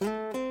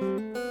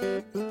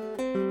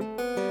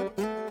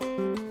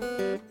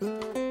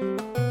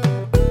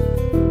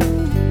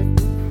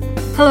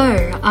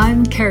Hello,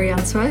 I'm Kerry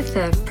Unsworth,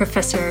 a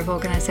Professor of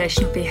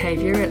Organisational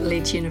Behaviour at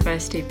Leeds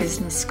University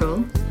Business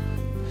School.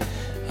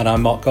 And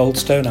I'm Mark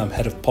Goldstone, I'm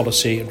Head of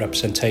Policy and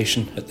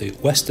Representation at the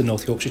Western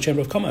North Yorkshire Chamber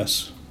of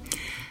Commerce.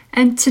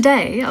 And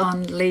today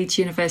on Leeds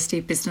University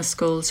Business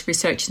School's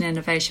Research and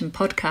Innovation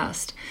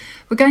podcast,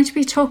 we're going to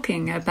be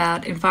talking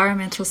about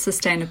environmental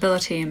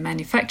sustainability in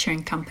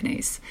manufacturing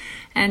companies,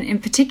 and in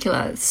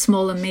particular,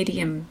 small and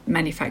medium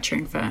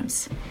manufacturing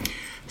firms.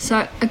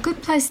 So a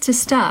good place to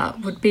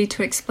start would be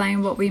to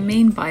explain what we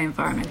mean by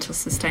environmental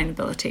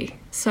sustainability.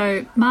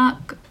 So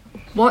Mark,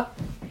 what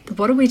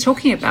are we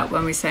talking about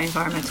when we say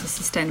environmental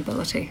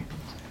sustainability?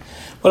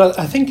 Well,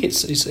 I think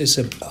it's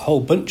a whole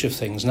bunch of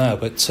things now,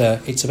 but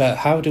it's about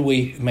how do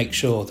we make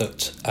sure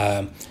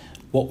that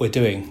what we're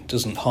doing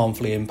doesn't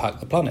harmfully impact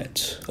the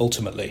planet,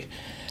 ultimately,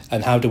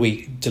 and how do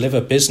we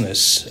deliver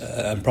business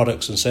and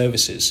products and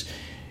services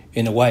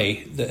in a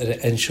way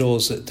that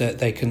ensures that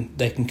they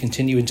can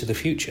continue into the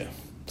future.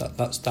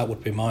 That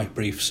would be my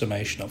brief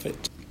summation of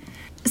it.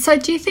 So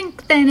do you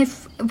think then,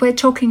 if we're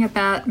talking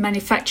about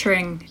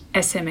manufacturing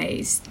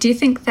SMEs, do you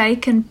think they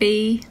can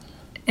be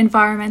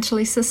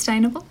environmentally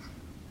sustainable?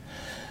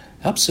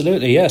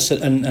 Absolutely, yes.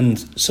 And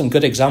some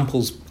good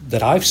examples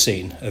that I've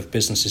seen of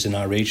businesses in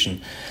our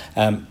region,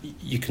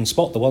 you can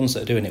spot the ones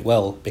that are doing it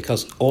well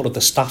because all of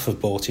the staff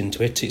have bought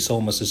into it. It's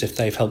almost as if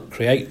they've helped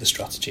create the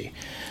strategy.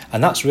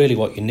 And that's really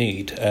what you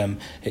need.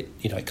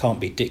 It can't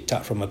be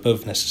diktat from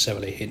above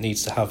necessarily. It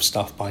needs to have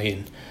staff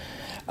buy-in.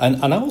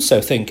 And I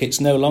also think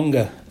it's no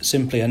longer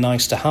simply a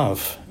nice to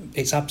have.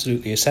 It's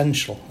absolutely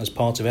essential as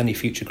part of any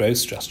future growth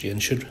strategy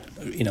and should,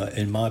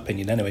 in my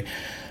opinion anyway,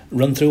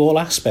 run through all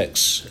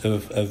aspects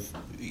of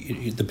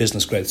the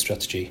business growth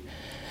strategy.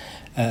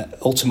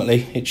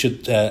 Ultimately, it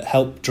should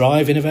help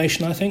drive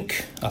innovation, I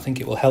think. I think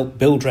it will help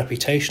build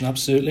reputation,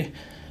 absolutely,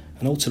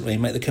 and ultimately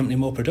make the company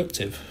more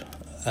productive.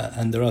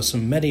 And there are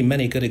some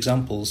many good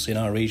examples in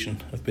our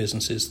region of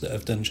businesses that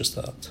have done just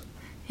that.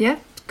 Yeah,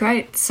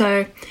 great.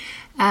 So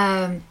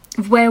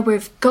where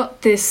we've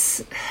got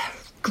this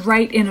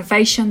great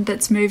innovation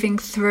that's moving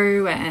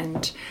through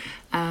and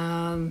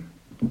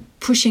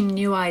pushing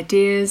new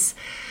ideas,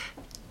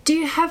 do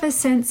you have a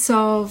sense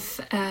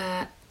of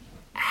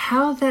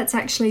how that's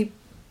actually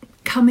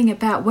coming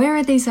about? Where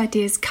are these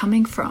ideas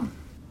coming from?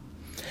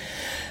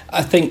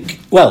 I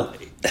think, well,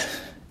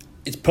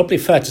 it's probably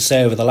fair to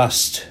say over the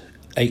last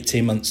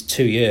 18 months,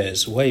 2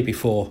 years, way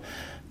before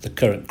the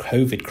current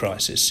COVID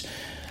crisis,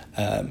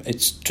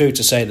 it's true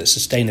to say that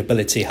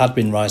sustainability had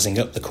been rising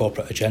up the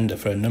corporate agenda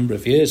for a number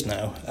of years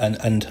now,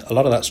 and a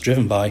lot of that's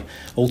driven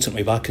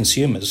ultimately by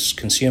consumers.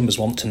 Consumers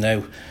want to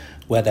know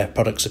where their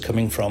products are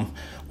coming from,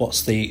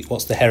 what's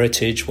the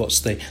heritage, what's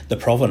the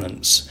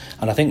provenance,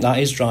 and I think that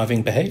is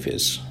driving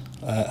behaviours,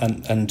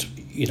 and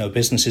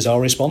businesses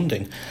are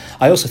responding.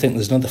 I also think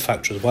there's another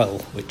factor as well,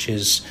 which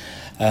is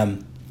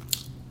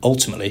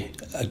ultimately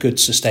a good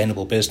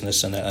sustainable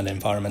business and an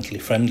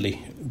environmentally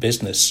friendly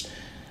business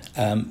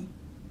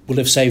will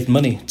have saved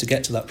money to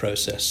get to that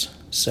process.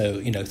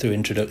 So, through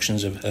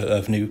introductions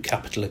of new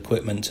capital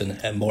equipment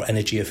and more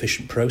energy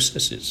efficient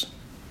processes.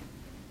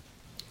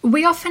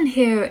 We often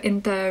hear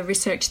in the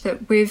research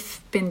that we've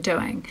been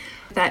doing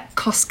that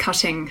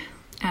cost-cutting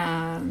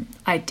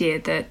idea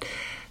that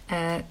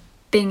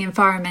being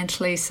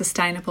environmentally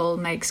sustainable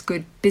makes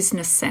good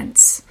business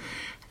sense.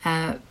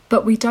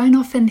 But we don't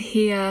often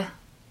hear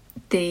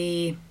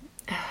the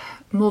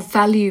more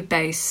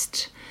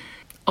value-based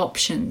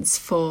options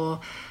for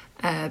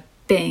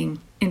being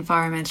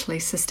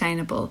environmentally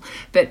sustainable.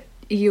 But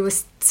you were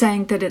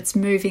saying that it's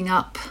moving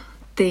up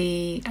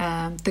the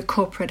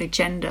corporate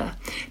agenda.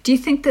 Do you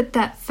think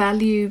that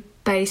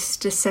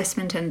value-based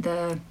assessment and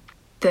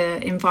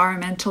the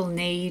environmental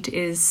need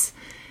is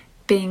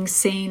being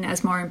seen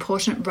as more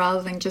important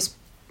rather than just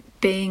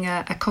being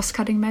a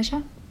cost-cutting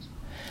measure?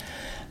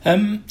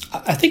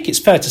 I think it's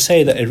fair to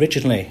say that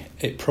originally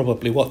it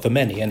probably was, for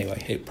many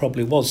anyway, it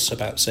probably was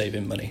about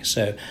saving money.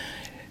 So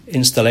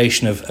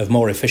installation of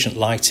more efficient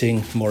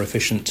lighting, more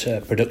efficient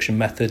production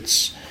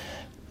methods,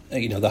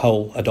 the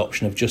whole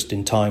adoption of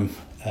just-in-time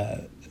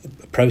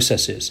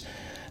processes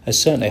has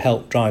certainly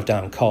helped drive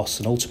down costs,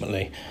 and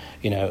ultimately,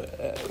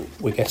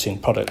 we're getting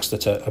products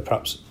that are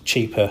perhaps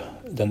cheaper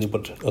than they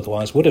would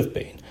otherwise would have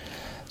been.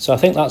 So I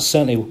think that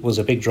certainly was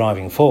a big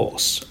driving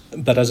force.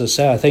 But as I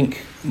say, I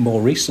think more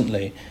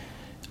recently,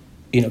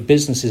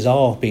 businesses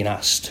are being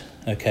asked,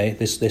 okay,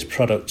 this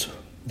product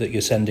that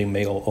you're sending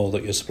me or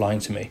that you're supplying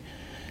to me,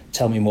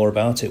 tell me more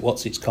about it.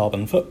 What's its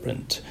carbon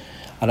footprint?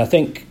 And I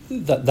think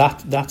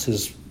that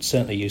is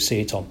certainly, you see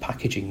it on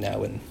packaging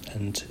now,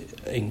 and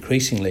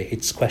increasingly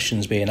it's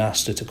questions being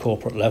asked at a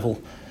corporate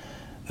level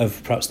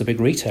of perhaps the big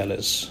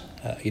retailers.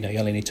 You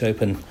only need to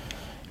open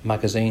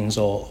magazines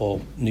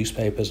or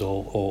newspapers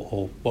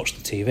or watch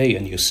the TV,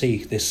 and you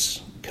see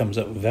this comes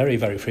up very,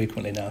 very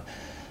frequently now.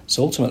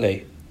 So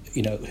ultimately,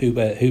 who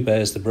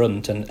bears the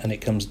brunt, and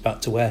it comes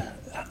back to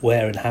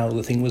where and how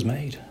the thing was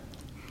made.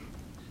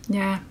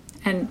 Yeah,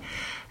 and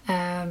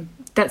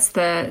that's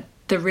the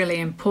the really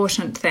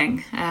important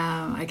thing.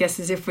 I guess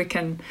is if we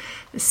can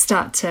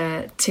start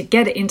to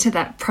get into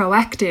that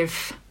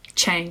proactive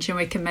change, and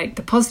we can make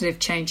the positive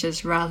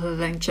changes rather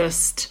than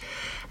just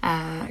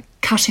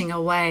cutting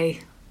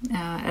away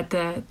at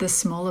the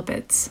smaller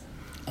bits.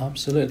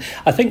 Absolutely.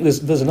 I think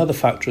there's another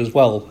factor as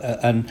well,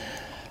 and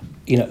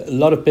a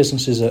lot of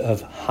businesses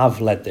have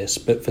led this,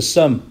 but for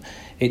some,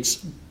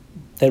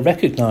 they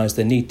recognise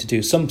they need to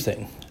do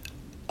something.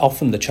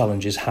 Often the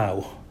challenge is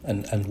how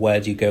and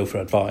where do you go for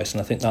advice, and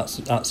I think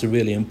that's a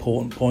really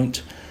important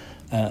point.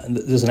 And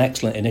there's an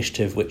excellent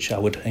initiative which I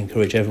would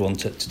encourage everyone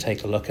to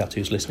take a look at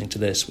who's listening to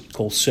this,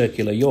 called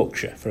Circular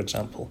Yorkshire, for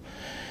example,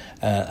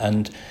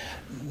 and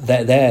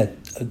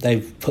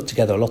they've put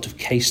together a lot of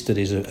case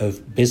studies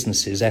of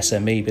businesses,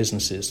 SME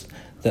businesses,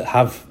 that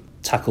have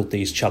tackled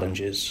these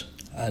challenges.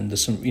 And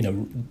there's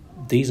some,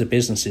 these are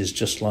businesses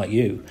just like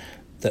you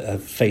that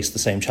have faced the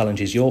same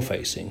challenges you're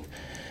facing.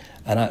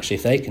 And actually,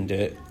 if they can do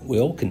it, we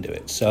all can do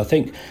it. So I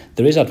think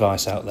there is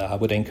advice out there. I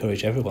would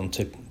encourage everyone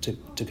to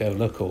go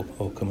look or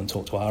come and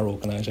talk to our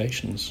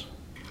organisations.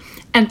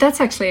 And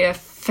that's actually a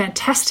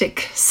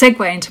fantastic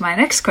segue into my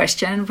next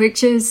question,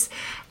 which is,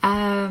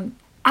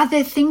 are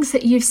there things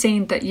that you've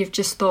seen that you've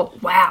just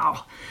thought,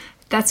 wow,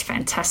 that's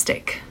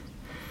fantastic?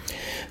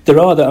 There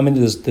are.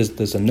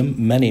 There's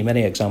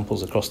many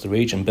examples across the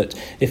region. But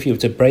if you were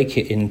to break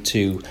it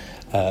into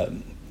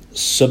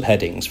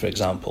subheadings, for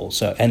example,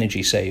 so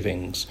energy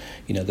savings,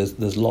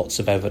 there's lots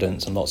of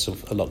evidence and lots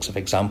of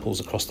examples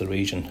across the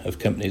region of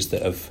companies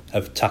that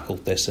have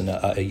tackled this and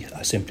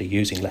are simply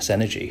using less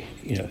energy.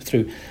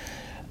 Through.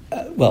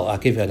 I'll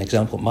give you an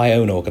example. My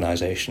own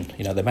organisation,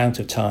 the amount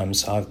of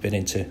times I've been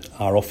into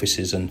our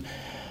offices and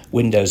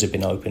windows have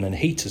been open and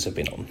heaters have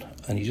been on,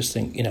 and you just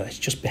think, it's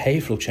just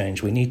behavioural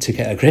change. We need to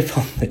get a grip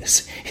on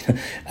this.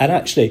 And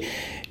actually,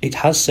 it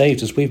has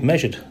saved us. We've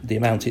measured the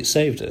amount it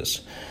saved us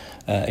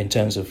in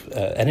terms of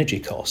energy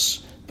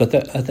costs, but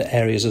there are other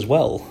areas as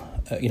well.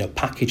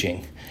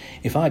 Packaging.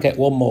 If I get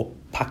one more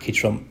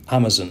package from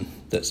Amazon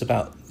that's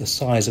about the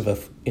size of a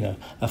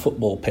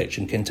football pitch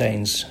and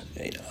contains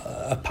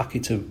a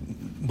packet of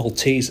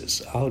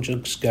Maltesers, I'll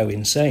just go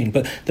insane.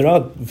 But there are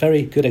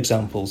very good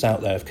examples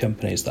out there of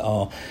companies that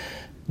are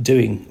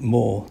doing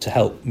more to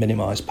help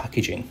minimise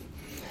packaging,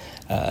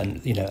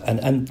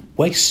 and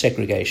waste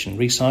segregation,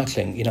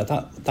 recycling.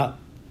 That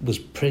was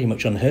pretty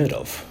much unheard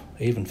of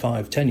even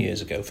 5-10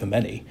 years ago for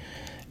many.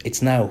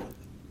 It's now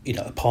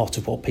a part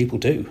of what people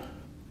do.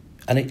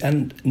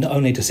 And not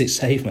only does it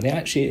save money,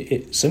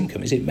 actually, some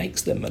companies, it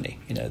makes them money.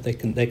 They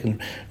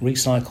can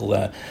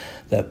recycle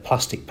their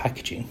plastic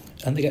packaging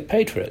and they get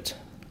paid for it.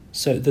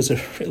 So there's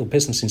a real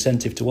business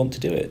incentive to want to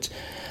do it.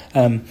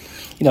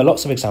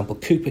 Lots of examples.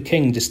 Cooper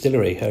King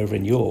Distillery over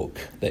in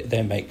York,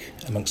 they make,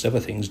 amongst other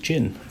things,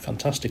 gin.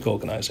 Fantastic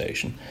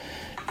organisation.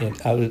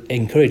 I would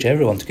encourage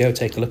everyone to go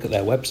take a look at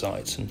their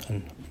websites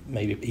and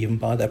maybe even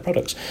buy their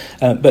products.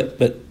 But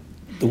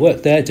the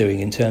work they're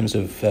doing in terms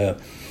of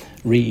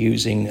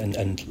reusing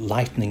and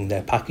lightening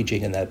their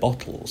packaging and their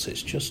bottles,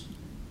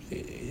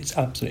 it's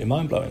absolutely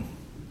mind-blowing.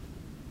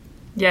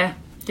 Yeah,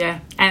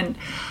 and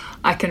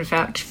I can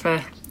vouch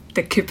for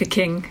the Cooper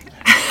King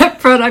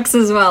products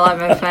as well. I'm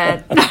a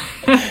fan.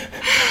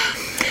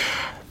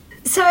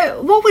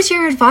 So what would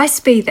your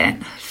advice be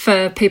then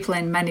for people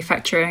in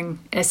manufacturing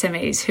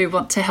SMEs who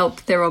want to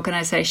help their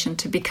organisation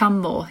to become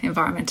more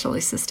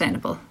environmentally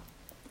sustainable?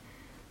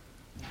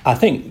 I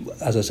think,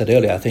 as I said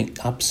earlier,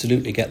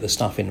 absolutely get the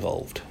staff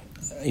involved.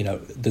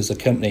 There's a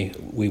company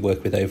we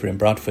work with over in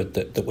Bradford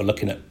that we're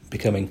looking at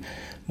becoming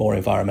more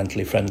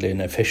environmentally friendly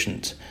and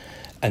efficient,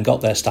 and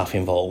got their staff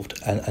involved.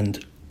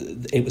 And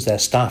it was their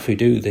staff who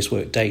do this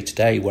work day to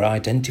day, were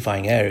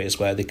identifying areas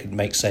where they could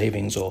make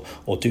savings or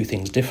do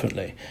things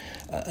differently.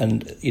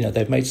 And,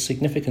 they've made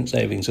significant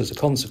savings as a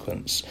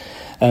consequence.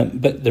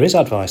 But there is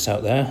advice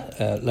out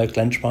there. Local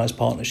enterprise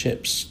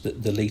partnerships,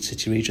 the Leeds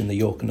City region, the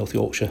York and North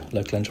Yorkshire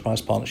Local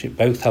Enterprise Partnership,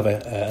 both have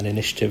an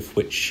initiative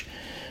which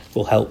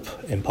will help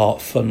in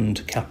part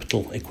fund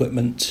capital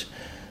equipment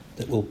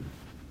that will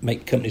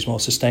make companies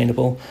more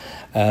sustainable.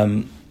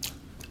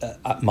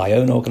 My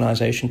own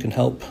organisation can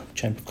help,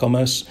 Chamber of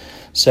Commerce.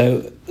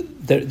 So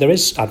there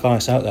is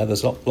advice out there.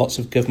 There's lots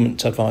of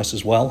government advice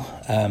as well.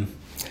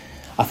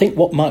 I think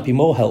what might be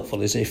more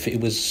helpful is if it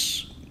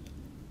was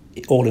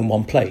all in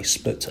one place.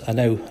 But I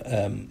know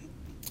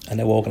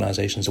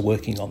organisations are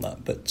working on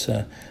that. But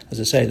as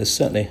I say, there's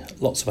certainly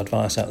lots of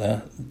advice out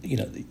there.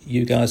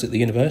 You guys at the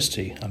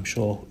university, I'm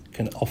sure,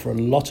 can offer a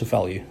lot of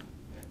value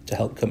to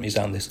help companies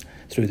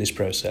through this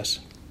process.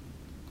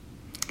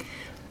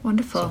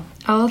 Wonderful.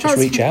 Just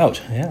reach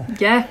out.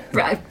 Yeah,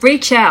 right.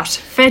 Reach out.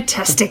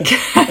 Fantastic.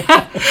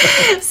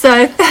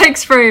 So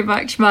thanks very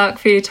much, Mark,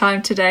 for your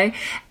time today.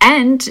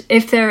 And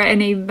if there are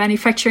any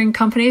manufacturing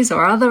companies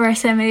or other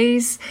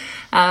SMEs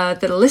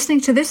that are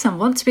listening to this and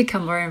want to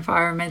become more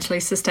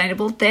environmentally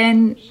sustainable,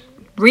 then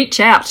reach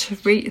out.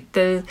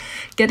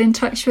 Get in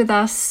touch with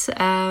us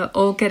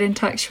or get in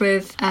touch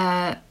with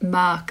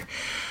Mark.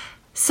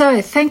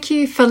 So thank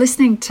you for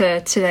listening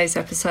to today's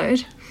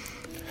episode.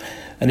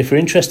 And if you're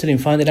interested in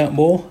finding out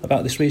more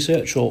about this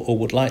research or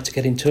would like to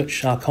get in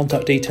touch, our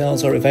contact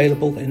details are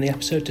available in the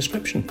episode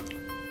description.